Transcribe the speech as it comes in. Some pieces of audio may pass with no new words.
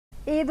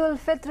Eid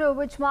ul-Fitr,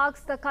 which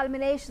marks the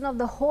culmination of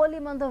the holy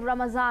month of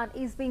Ramadan,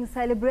 is being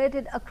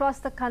celebrated across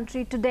the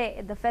country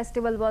today. The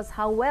festival was,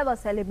 however,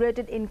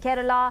 celebrated in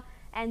Kerala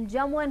and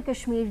Jammu and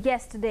Kashmir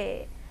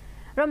yesterday.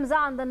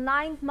 Ramadan, the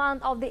 9th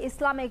month of the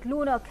Islamic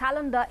lunar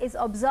calendar, is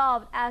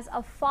observed as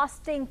a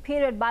fasting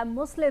period by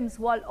Muslims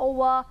world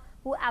over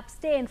who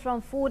abstain from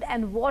food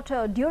and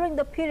water during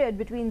the period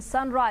between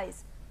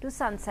sunrise to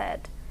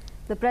sunset.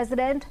 The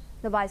President,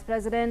 the Vice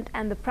President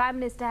and the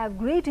Prime Minister have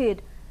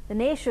greeted the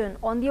nation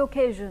on the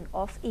occasion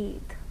of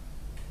Eid.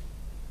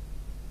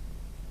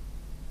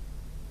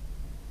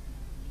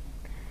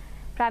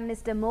 Prime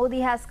Minister Modi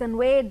has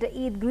conveyed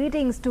Eid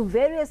greetings to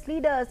various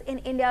leaders in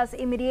India's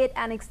immediate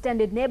and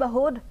extended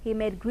neighborhood. He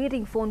made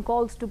greeting phone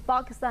calls to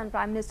Pakistan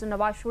Prime Minister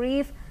Nawaz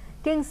Sharif,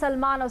 King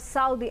Salman of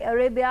Saudi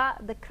Arabia,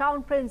 the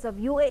Crown Prince of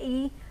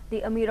UAE,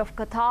 the Emir of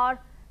Qatar,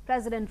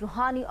 President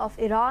Rouhani of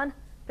Iran,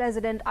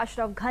 President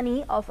Ashraf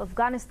Ghani of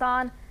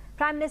Afghanistan,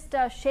 Prime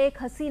Minister Sheikh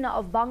Hasina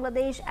of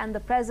Bangladesh and the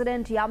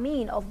President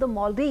Yameen of the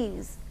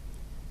Maldives.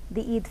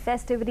 The Eid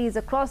festivities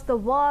across the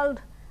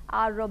world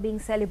are being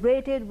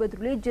celebrated with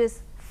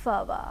religious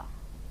fervor.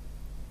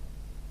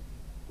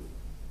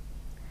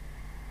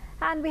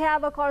 And we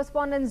have our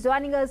correspondents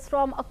joining us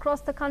from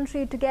across the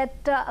country to get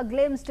a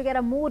glimpse, to get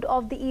a mood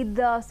of the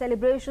Eid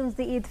celebrations,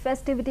 the Eid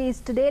festivities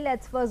today.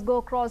 Let's first go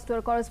across to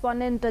our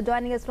correspondent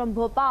joining us from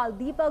Bhopal.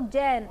 Deepak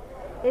Jain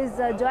is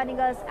joining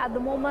us at the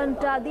moment.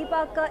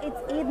 Deepak,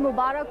 it's Eid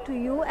Mubarak to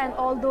you and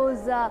all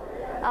those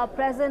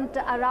present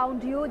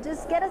around you.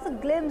 Just get us a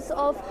glimpse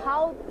of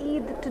how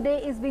Eid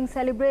today is being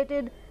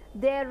celebrated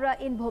there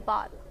in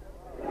Bhopal.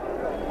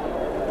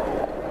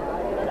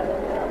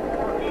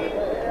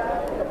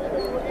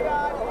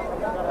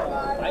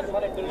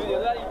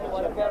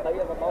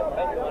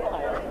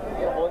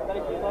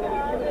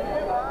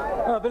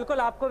 बिल्कुल,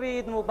 आपको भी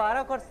ईद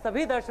मुबारक और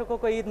सभी दर्शकों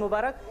को ईद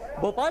मुबारक।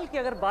 भोपाल की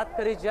अगर बात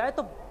करी जाए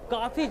तो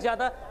काफ़ी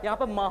ज़्यादा यहाँ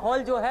पर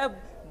माहौल जो है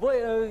वो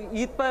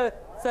ईद पर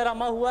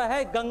सरमा हुआ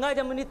है। गंगा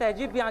जमुनी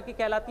तहजीब यहाँ की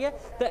कहलाती है।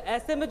 तो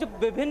ऐसे में जो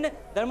विभिन्न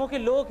धर्मों के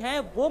लोग हैं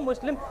वो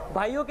मुस्लिम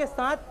भाइयों के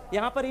साथ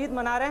यहाँ पर ईद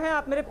मना रहे हैं।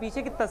 आप मेरे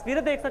पीछे की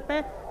तस्वीरें देख सकते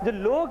हैं। जो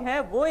लोग हैं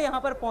वो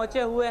यहाँ पर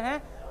पहुँचे हुए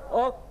हैं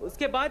और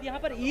उसके बाद यहाँ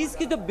पर ईद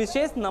की जो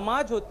विशेष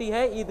नमाज होती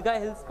है ईदगाह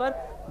हिल्स पर,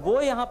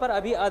 वो यहाँ पर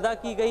अभी अदा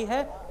की गई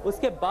है।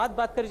 उसके बाद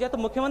बात करी जाए तो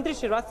मुख्यमंत्री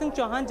शिवराज सिंह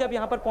चौहान जब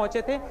यहाँ पर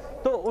पहुँचे थे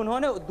तो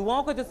उन्होंने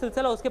दुआओं का जो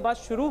सिलसिला उसके बाद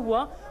शुरू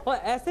हुआ। और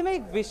ऐसे में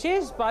एक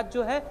विशेष बात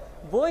जो है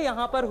वो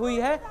यहाँ पर हुई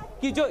है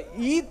कि जो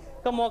ईद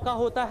का मौका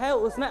होता है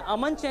उसमें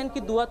अमन चैन की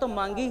दुआ तो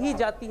मांगी ही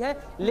जाती है,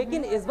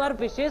 लेकिन इस बार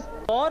विशेष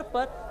तौर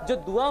पर जो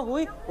दुआ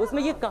हुई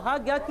उसमें ये कहा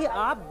गया कि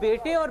आप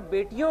बेटे और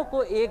बेटियों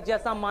को एक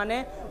जैसा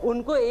माने,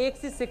 उनको एक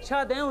सी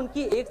शिक्षा दें,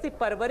 उनकी एक सी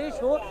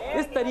परवरिश हो।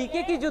 इस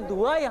तरीके की जो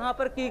दुआ यहाँ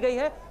पर की गई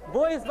है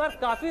वो इस बार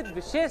काफ़ी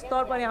विशेष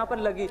तौर पर यहाँ पर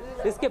लगी।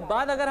 इसके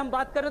बाद अगर हम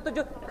बात करें तो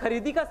जो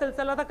खरीदी का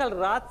सिलसिला था कल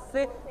रात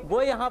से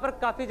वो यहाँ पर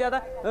काफ़ी ज़्यादा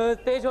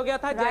तेज हो गया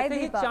था। जैसे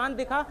ही चांद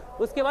दिखा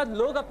उसके बाद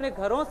लोग अपने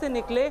घरों से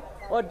निकले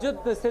और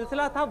जो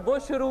सिलसिला था वो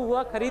शुरू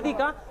हुआ खरीदी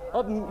का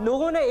और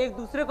लोगों ने एक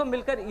दूसरे को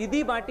मिलकर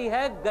ईदी बांटी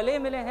है, गले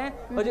मिले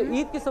हैं और जो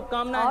ईद की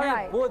शुभकामनाएं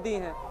हैं वो दी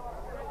हैं।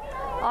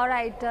 All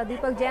right,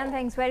 Deepak Jain,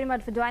 thanks very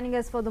much for joining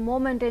us for the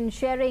moment and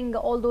sharing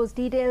all those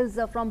details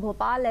from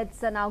Bhopal.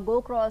 Let's now go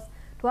across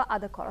to our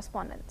other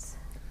correspondents.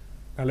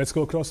 Now let's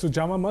go across to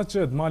Jama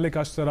Masjid. Malik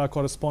Ashtar, our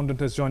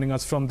correspondent, is joining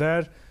us from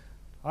there.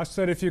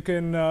 Ashtar, if you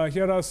can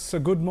hear us,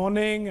 good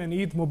morning and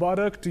Eid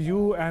Mubarak to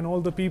you and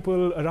all the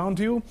people around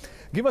you.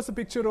 Give us a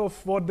picture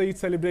of what the Eid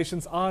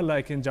celebrations are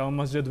like in Jama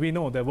Masjid. We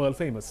know they're world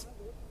famous.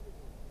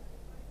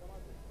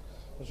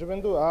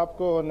 Suvendu,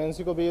 आपको और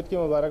Nancy को भी ईद की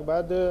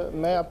मुबारकबाद।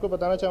 मैं आपको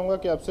बताना चाहूँगा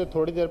कि अब से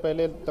थोड़ी देर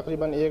पहले,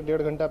 तकरीबन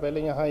 1-1.5 घंटा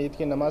पहले यहाँ ईद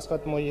की नमाज़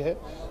ख़त्म हुई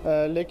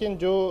है। लेकिन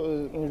जो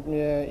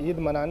ईद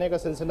मनाने का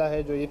सिलसिला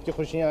है, जो ईद की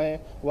खुशियाँ हैं,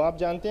 वो आप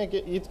जानते हैं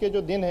कि ईद के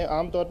जो दिन हैं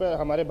आमतौर पर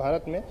हमारे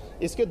भारत में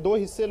इसके 2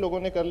 हिस्से लोगों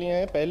ने कर लिए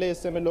हैं। पहले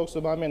हिस्से में लोग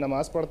सुबह में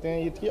नमाज़ पढ़ते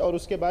हैं ईद की, और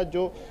उसके बाद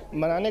जो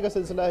मनाने का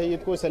सिलसिला है,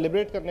 ईद को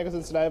सेलिब्रेट करने का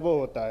सिलसिला है, वो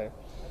होता है।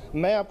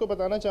 मैं आपको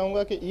बताना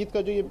चाहूँगा कि ईद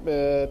का जो ये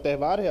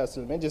त्यौहार है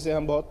असल में, जिसे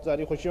हम बहुत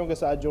सारी खुशियों के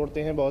साथ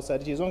जोड़ते हैं, बहुत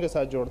सारी चीज़ों के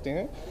साथ जोड़ते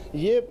हैं,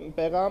 ये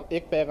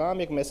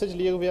पैगाम एक मैसेज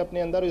लिए हुए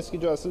अपने अंदर। इसकी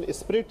जो असल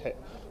स्पिरिट है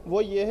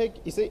वो ये है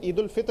कि इसे ईद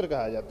उल फित्र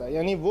कहा जाता है।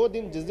 यानी वो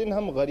दिन जिस दिन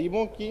हम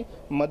गरीबों की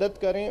मदद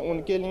करें,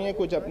 उनके लिए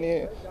कुछ अपने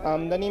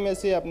आमदनी में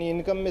से, अपनी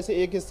इनकम में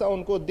से एक हिस्सा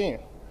उनको दें,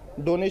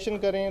 डोनेशन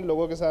करें,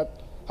 लोगों के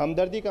साथ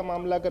हमदर्दी का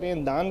मामला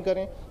करें, दान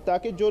करें,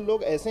 ताकि जो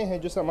लोग ऐसे हैं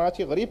जो समाज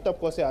के गरीब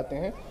तबकों से आते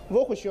हैं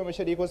वो खुशियों में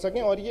शरीक हो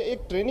सकें। और ये एक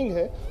ट्रेनिंग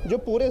है जो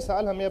पूरे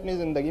साल हमें अपनी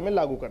ज़िंदगी में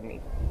लागू करनी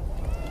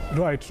है।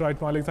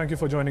 Right, Malik. Thank you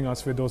for joining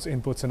us with those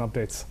inputs and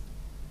updates.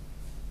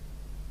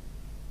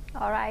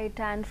 All right,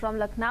 and from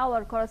Lucknow,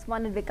 our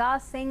correspondent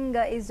Vikas Singh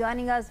is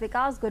joining us.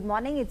 Vikas, good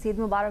morning. It's Eid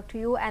Mubarak to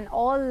you and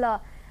all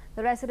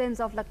the residents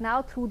of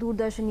Lucknow through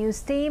Doordarshan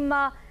News team.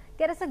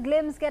 Get us a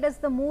glimpse, get us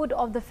the mood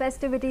of the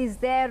festivities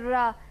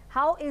there.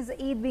 How is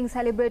Eid being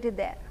celebrated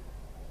there?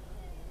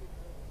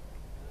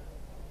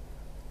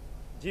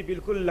 जी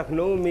बिल्कुल,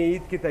 लखनऊ में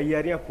ईद की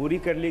तैयारियां पूरी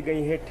कर ली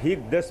गई हैं।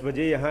 ठीक 10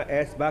 बजे यहाँ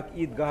ऐशबाग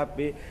ईदगाह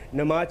पे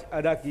नमाज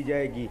अदा की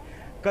जाएगी।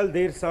 कल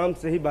देर शाम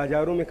से ही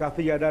बाज़ारों में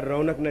काफ़ी ज़्यादा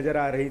रौनक नज़र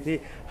आ रही थी।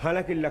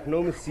 हालांकि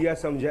लखनऊ में सिया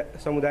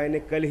समुदाय ने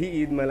कल ही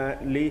ईद मना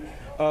ली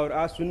और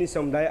आज सुन्नी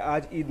समुदाय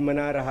आज ईद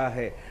मना रहा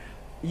है।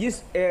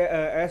 इस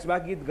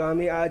ऐशबाग ईदगाह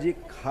में आज एक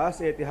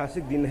खास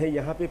ऐतिहासिक दिन है।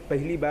 यहाँ पे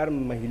पहली बार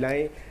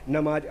महिलाएं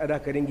नमाज अदा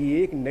करेंगी।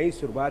 एक नई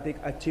शुरुआत,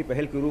 एक अच्छी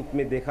पहल के रूप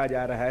में देखा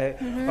जा रहा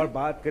है। और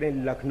बात करें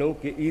लखनऊ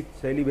के ईद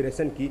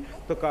सेलिब्रेशन की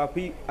तो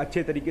काफ़ी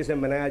अच्छे तरीके से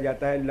मनाया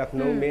जाता है।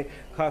 लखनऊ में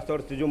ख़ास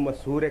तौर से जो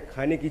मशहूर है,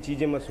 खाने की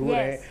चीज़ें मशहूर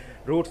हैं,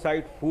 रोड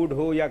साइड फूड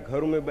हो या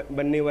घरों में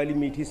बनने वाली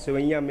मीठी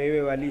सेवइयाँ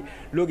मेवे वाली,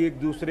 लोग एक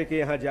दूसरे के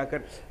यहाँ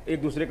जाकर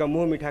एक दूसरे का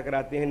मुंह मीठा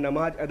कराते हैं।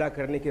 नमाज अदा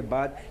करने के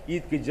बाद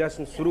ईद की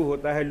जश्न शुरू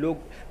होता है।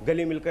 लोग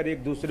गले मिलकर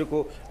एक दूसरे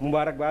को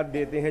मुबारकबाद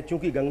देते हैं।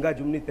 चूँकि गंगा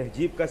जमुनी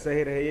तहजीब का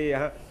शहर है ये,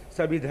 यहाँ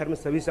सभी धर्म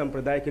सभी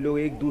संप्रदाय के लोग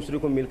एक दूसरे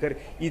को मिलकर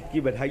ईद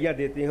की बधाइयाँ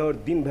देते हैं और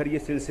दिन भर ये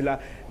सिलसिला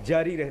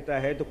जारी रहता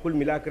है। तो कुल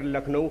मिलाकर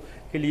लखनऊ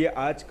के लिए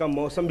आज का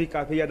मौसम भी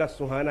काफ़ी ज़्यादा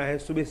सुहाना है।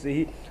 सुबह से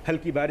ही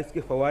हल्की बारिश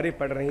के फव्वारे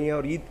पड़ रही हैं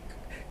और ईद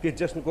के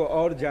जश्न को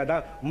और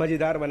ज़्यादा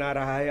मज़ेदार बना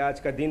रहा है आज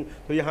का दिन।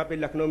 तो यहाँ पे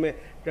लखनऊ में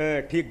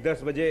ठीक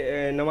 10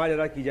 बजे नमाज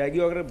अदा की जाएगी।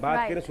 और अगर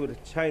बात करें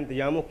सुरक्षा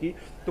इंतजामों की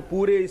तो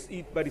पूरे इस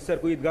ईद परिसर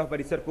को, ईदगाह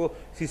परिसर को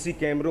सीसी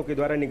कैमरों के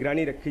द्वारा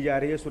निगरानी रखी जा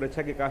रही है।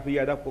 सुरक्षा के काफ़ी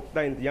ज़्यादा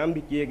पुख्ता इंतजाम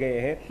भी किए गए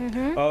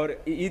हैं और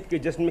ईद के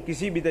जश्न में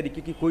किसी भी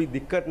तरीके की कोई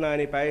दिक्कत ना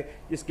आने पाए,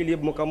 इसके लिए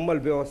मुकम्मल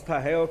व्यवस्था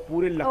है। और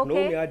पूरे लखनऊ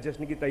में आज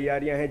जश्न की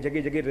तैयारियां हैं।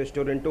 जगह जगह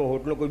रेस्टोरेंटों,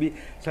 होटलों को भी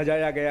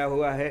सजाया गया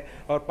हुआ है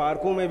और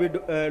पार्कों में भी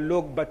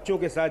लोग बच्चों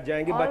के साथ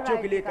जाएंगे। बच्चों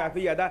के लिए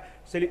काफ़ी ज़्यादा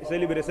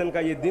सेलिब्रेशन का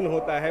ये दिन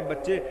होता है।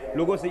 बच्चे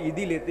लोगों से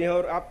ईदी लेते हैं।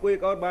 और आपको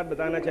एक और बात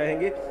बताना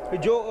चाहेंगे कि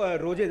जो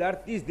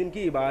रोज़ेदार 30 दिन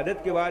की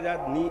इबादत के बाद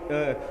आज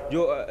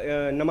जो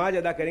नमाज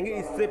अदा करेंगे,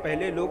 इससे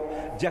पहले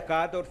लोग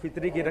ज़कात और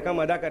फितरी की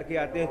रकम अदा करके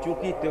आते हैं।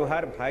 चूँकि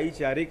त्यौहार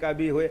भाईचारे का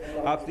भी हुए,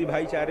 आपसी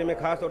भाईचारे में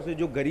ख़ास तौर से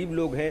जो गरीब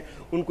लोग हैं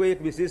उनको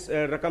एक विशेष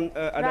रकम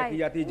अदा की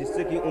जाती है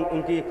जिससे कि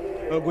उनकी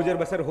गुजर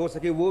बसर हो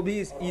सके। वो भी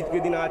इस ईद के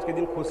दिन, आज के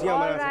दिन खुशियाँ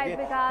मना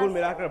सके। कुल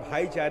मिलाकर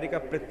भाईचारे का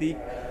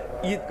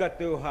प्रतीक ईद का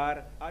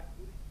त्यौहार।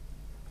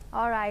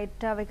 All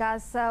right,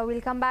 Vikas,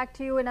 we'll come back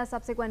to you in our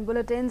subsequent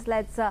bulletins.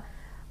 Let's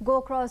go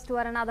across to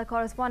our another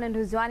correspondent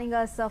who's joining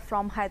us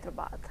from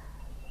Hyderabad.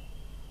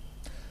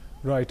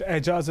 Right,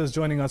 Ejaz is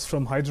joining us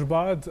from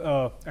Hyderabad.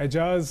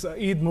 Ejaz,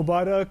 Eid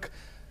Mubarak.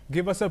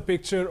 Give us a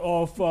picture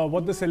of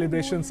what the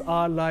celebrations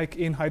are like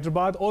in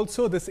Hyderabad.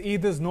 Also, this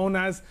Eid is known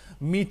as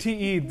Meaty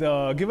Eid.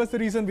 Give us the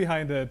reason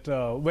behind it.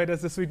 Where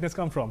does the sweetness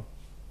come from?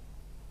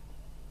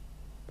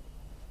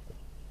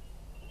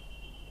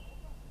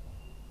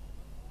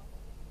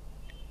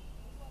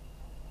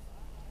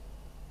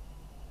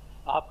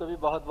 आपको भी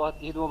बहुत बहुत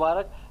ईद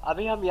मुबारक।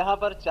 अभी हम यहाँ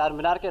पर चार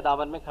मीनार के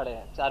दामन में खड़े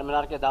हैं। चार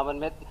मीनार के दामन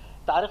में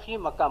तारीखी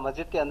मक्का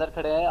मस्जिद के अंदर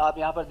खड़े हैं। आप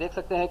यहाँ पर देख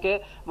सकते हैं कि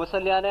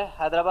मुसल्लियान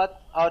हैदराबाद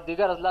और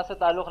दीगर अजला से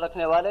ताल्लुक़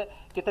रखने वाले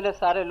कितने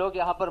सारे लोग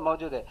यहाँ पर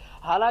मौजूद हैं।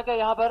 हालांकि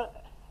यहाँ पर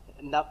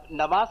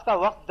नमाज का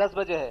वक्त 10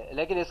 बजे है,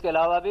 लेकिन इसके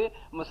अलावा भी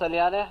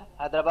मुसल्लियान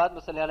हैदराबाद,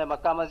 मुसल्लियान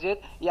मक्का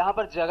मस्जिद यहाँ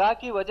पर जगह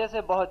की वजह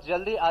से बहुत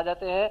जल्दी आ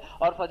जाते हैं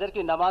और फजर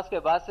की नमाज के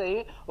बाद से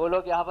ही वो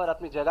लोग यहाँ पर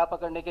अपनी जगह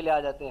पकड़ने के लिए आ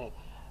जाते हैं।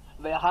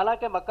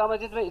 हालांकि मक्का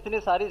मस्जिद में इतनी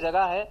सारी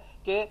जगह है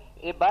कि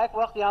बैक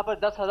वक्त यहाँ पर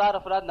 10,000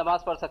 अफराद नमाज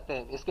पढ़ सकते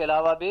हैं। इसके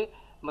अलावा भी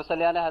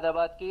मुसल्लियान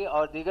हैदराबाद की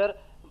और दीगर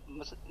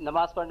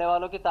नमाज पढ़ने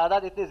वालों की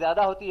तादाद इतनी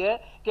ज्यादा होती है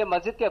कि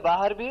मस्जिद के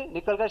बाहर भी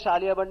निकलकर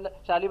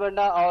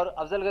शालीबंडा और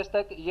अफजलगंज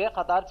तक ये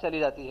कतार चली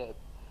जाती है।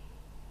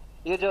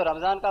 ये जो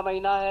रमजान का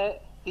महीना है,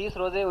 30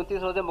 रोजे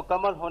 29 रोजे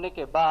मुकम्मल होने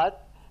के बाद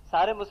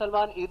सारे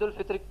मुसलमान ईद उल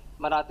फित्र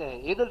मनाते हैं।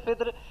 ईद उल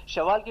फित्र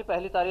शवाल की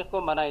पहली तारीख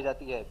को मनाई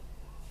जाती है।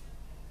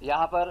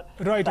 यहाँ पर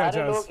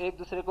सारे लोग एक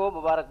दूसरे को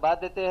मुबारकबाद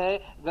देते हैं।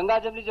 गंगा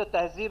जमुनी जो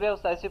तहजीब है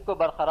उस तहजीब को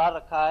बरकरार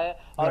रखा है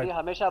और ये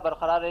हमेशा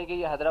बरकरार रहेगी।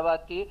 ये हैदराबाद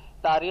की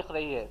तारीख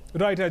रही है।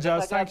 Right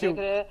Ejaz, thank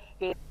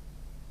you.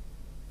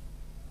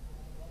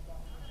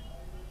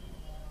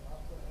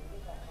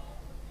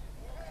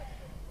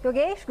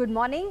 Yogesh, good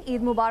morning.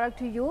 Eid Mubarak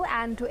to you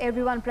and to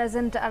everyone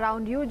present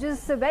around you.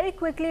 Just very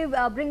quickly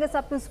bring us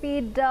up to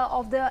speed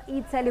of the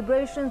Eid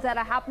celebrations that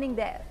are happening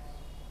there.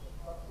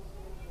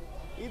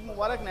 Eid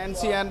Mubarak,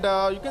 Nancy, and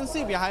you can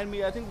see behind me,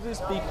 I think this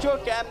picture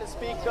can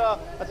speak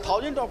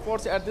 1,000 of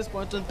words at this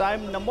point in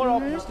time. Number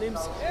of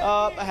Muslims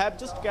have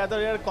just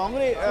gathered here,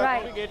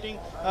 congregating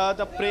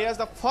the prayers,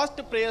 the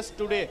first prayers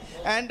today,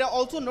 and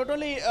also not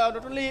only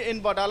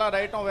in Badala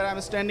right now where I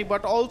am standing,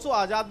 but also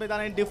Azad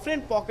Maidan in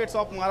different pockets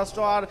of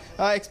Maharashtra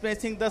are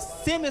experiencing the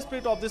same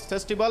spirit of this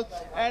festival.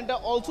 And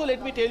also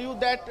let me tell you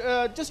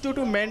that just due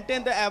to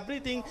maintain the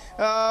everything,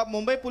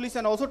 Mumbai police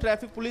and also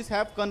traffic police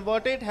have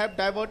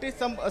diverted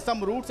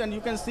some routes, and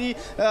you can see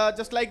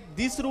just like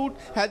this route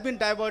has been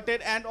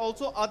diverted, and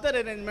also other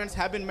arrangements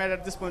have been made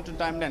at this point in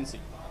time, Nancy.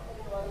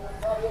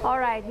 All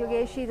right,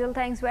 Yogesh, Sheetal,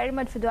 thanks very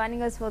much for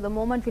joining us for the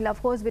moment. We'll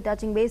of course be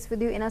touching base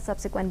with you in our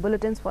subsequent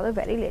bulletins for the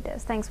very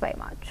latest. Thanks very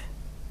much.